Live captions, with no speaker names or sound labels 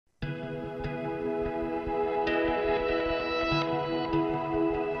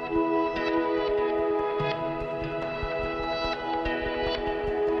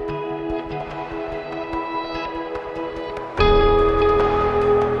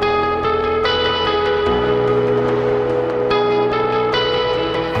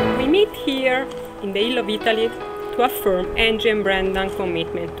of Italy to affirm Angie and Brendan's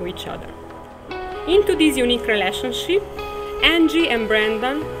commitment to each other. Into this unique relationship, Angie and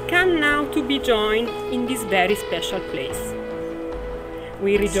Brendan come now to be joined in this very special place.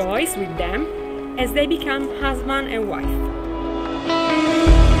 We rejoice with them as they become husband and wife.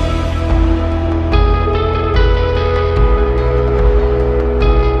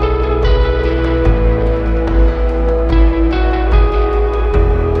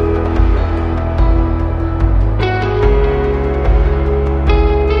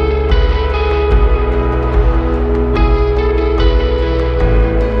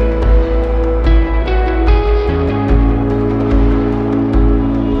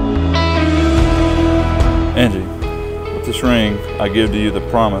 Angie, with this ring I give to you the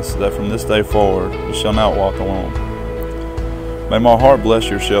promise that from this day forward you shall not walk alone. May my heart bless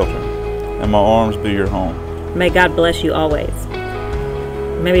your shelter, and my arms be your home. May God bless you always.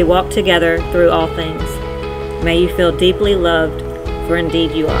 May we walk together through all things. May you feel deeply loved, for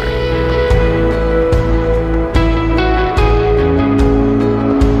indeed you are.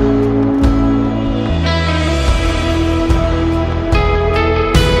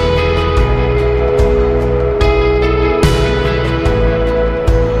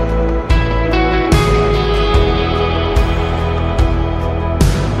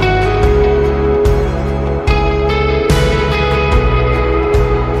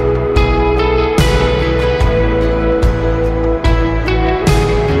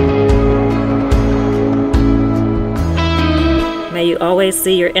 May you always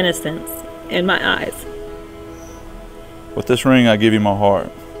see your innocence in my eyes. With this ring I give you my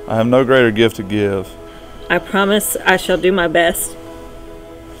heart. I have no greater gift to give. I promise I shall do my best.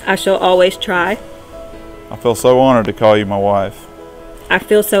 I shall always try. I feel so honored to call you my wife. I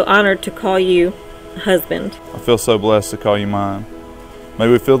feel so honored to call you husband. I feel so blessed to call you mine. May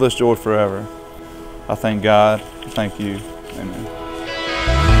we feel this joy forever. I thank God. Thank you. Amen.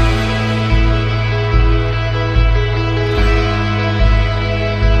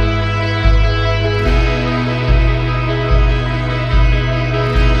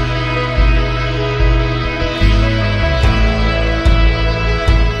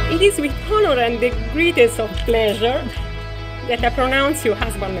 It is with honor and the greatest of pleasure that I pronounce you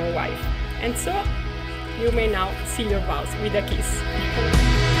husband and wife. And so, you may now seal your vows with a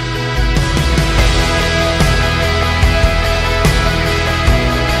kiss.